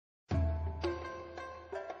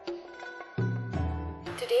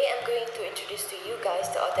Today I'm going to introduce to you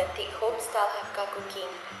guys the authentic home-style Hakka cooking,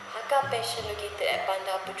 Hakka Passion located at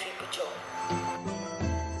Bandar Puteri Puchong.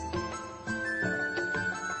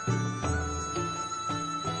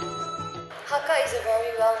 Hakka is a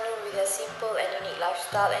very well known with their simple and unique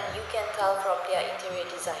lifestyle, and you can tell from their interior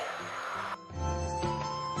design.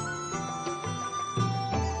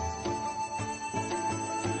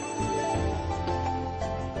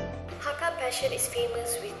 Hakka Passion is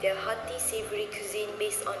famous with their hearty savory cuisine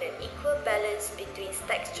based on an equal balance between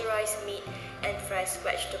texturized meat and fresh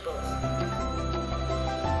vegetables.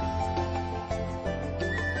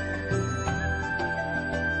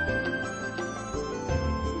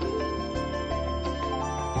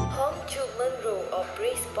 Hong Chu Men Roe or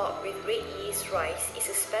braised pork with red yeast rice is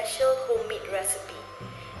a special homemade recipe.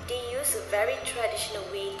 They use a very traditional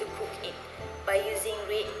way to cook it by using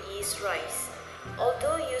red yeast rice.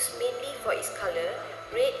 Although used mainly for its color,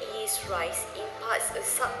 red yeast rice imparts a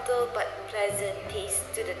subtle but pleasant taste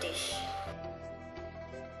to the dish.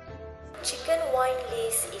 Chicken wine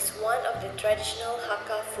lace is one of the traditional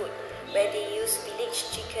Hakka food where they use village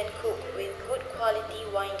chicken cooked with good quality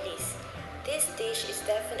wine lace. This dish is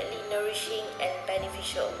definitely nourishing and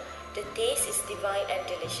beneficial. The taste is divine and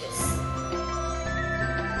delicious.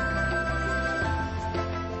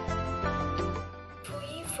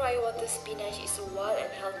 Fried water spinach is a wild and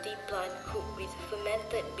healthy plant cooked with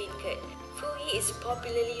fermented bean curd. Fui is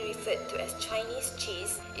popularly referred to as Chinese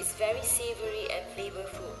cheese. It's very savory and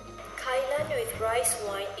flavorful. Kailan with rice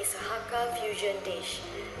wine is a Hakka fusion dish.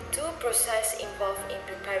 Two processes involved in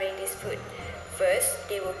preparing this food. First,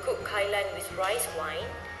 they will cook kailan with rice wine,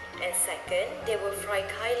 and second, they will fry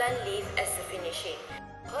kailan leaf as the finishing.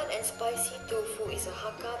 Hot and spicy tofu is a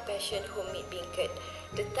Hakka Passion homemade bean curd.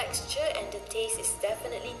 The texture and the taste is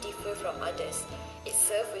definitely different from others. It's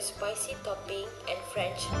served with spicy topping and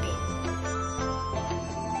French bean.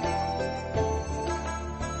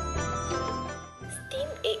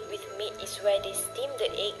 Steamed egg with meat is where they steam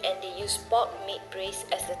the egg and they use pork meat braised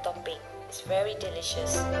as the topping. It's very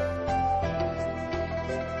delicious.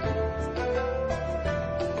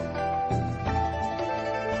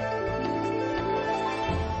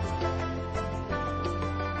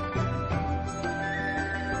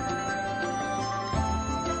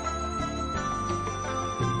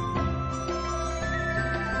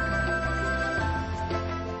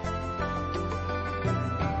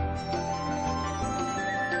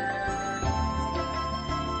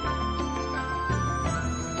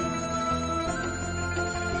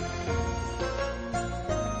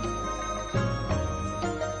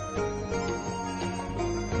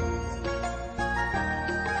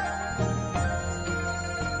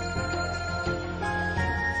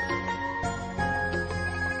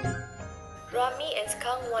 Rami and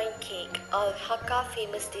skunk wine cake are Hakka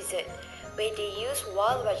famous dessert where they use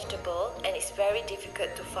wild vegetable and it's very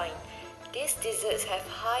difficult to find. These desserts have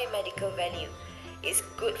high medical value. It's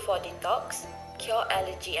good for detox, cure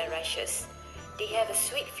allergy and rashes. They have a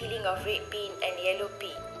sweet feeling of red bean and yellow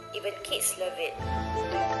pea. Even kids love it.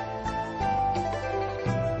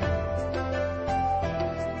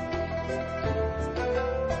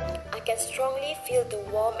 I can strongly feel the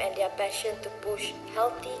warmth and their passion to push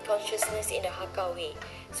healthy consciousness in a Hakka way.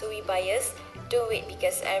 So we buyers, don't wait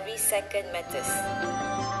because every second matters.